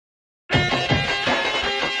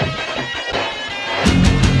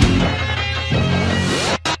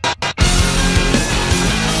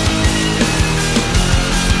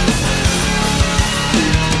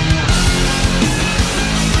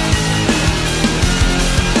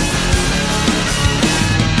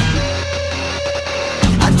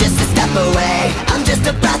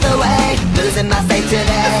today.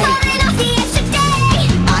 Falling off the edge today.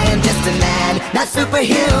 I am just a man, not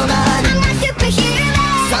superhuman. I'm not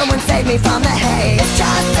superhuman. Someone save me from the hate. It's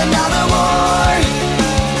just another war,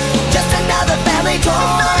 just another family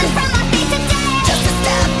torn. From my feet today. Just a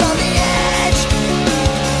step on the edge,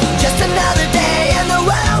 just another day in the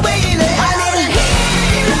world we live. I need a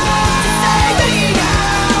hero to save me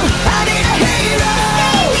now. I need a hero.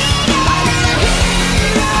 I need a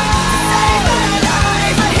hero to save my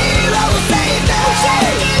life. A hero will save me.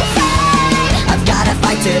 I've gotta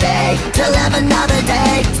fight today to live another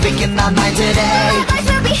day. Speaking my mind today.